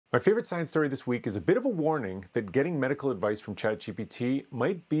My favorite science story this week is a bit of a warning that getting medical advice from ChatGPT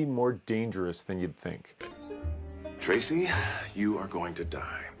might be more dangerous than you'd think. Tracy, you are going to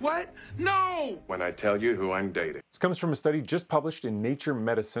die. What? No! When I tell you who I'm dating. This comes from a study just published in Nature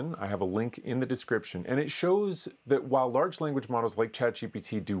Medicine. I have a link in the description, and it shows that while large language models like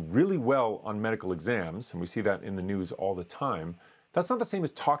ChatGPT do really well on medical exams, and we see that in the news all the time, that's not the same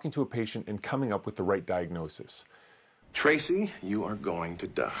as talking to a patient and coming up with the right diagnosis. Tracy, you are going to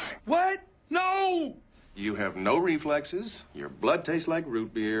die. What? No! You have no reflexes, your blood tastes like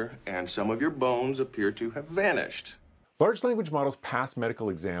root beer, and some of your bones appear to have vanished. Large language models pass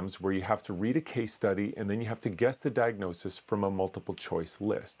medical exams where you have to read a case study and then you have to guess the diagnosis from a multiple choice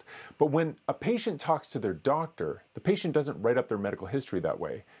list. But when a patient talks to their doctor, the patient doesn't write up their medical history that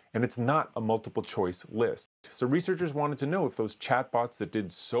way, and it's not a multiple choice list. So researchers wanted to know if those chatbots that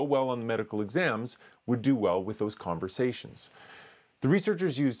did so well on the medical exams would do well with those conversations. The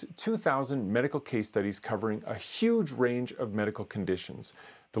researchers used 2,000 medical case studies covering a huge range of medical conditions.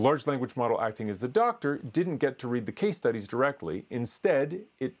 The large language model acting as the doctor didn't get to read the case studies directly. Instead,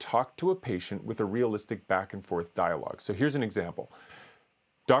 it talked to a patient with a realistic back and forth dialogue. So here's an example.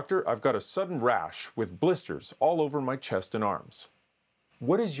 Doctor, I've got a sudden rash with blisters all over my chest and arms.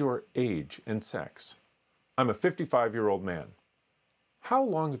 What is your age and sex? I'm a 55-year-old man. How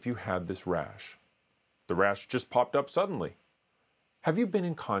long have you had this rash? The rash just popped up suddenly. Have you been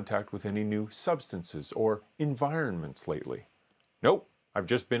in contact with any new substances or environments lately? Nope, I've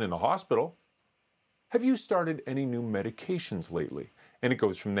just been in the hospital. Have you started any new medications lately? And it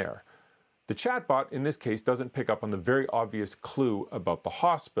goes from there. The chatbot in this case doesn't pick up on the very obvious clue about the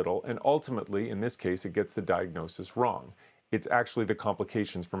hospital, and ultimately, in this case, it gets the diagnosis wrong. It's actually the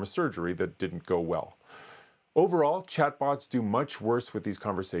complications from a surgery that didn't go well. Overall, chatbots do much worse with these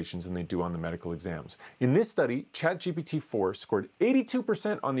conversations than they do on the medical exams. In this study, ChatGPT-4 scored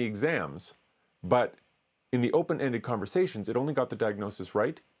 82% on the exams, but in the open-ended conversations, it only got the diagnosis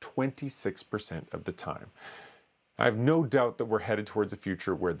right 26% of the time. I have no doubt that we're headed towards a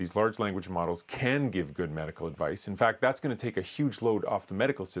future where these large language models can give good medical advice. In fact, that's going to take a huge load off the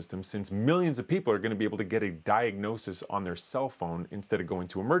medical system, since millions of people are going to be able to get a diagnosis on their cell phone instead of going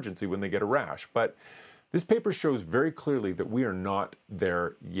to emergency when they get a rash. But this paper shows very clearly that we are not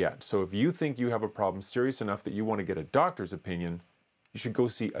there yet. So if you think you have a problem serious enough that you want to get a doctor's opinion, you should go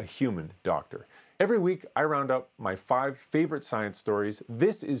see a human doctor. Every week, I round up my 5 favorite science stories.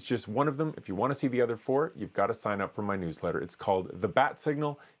 This is just one of them. If you want to see the other 4, you've got to sign up for my newsletter. It's called The Bat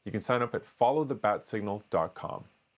Signal. You can sign up at followthebatsignal.com.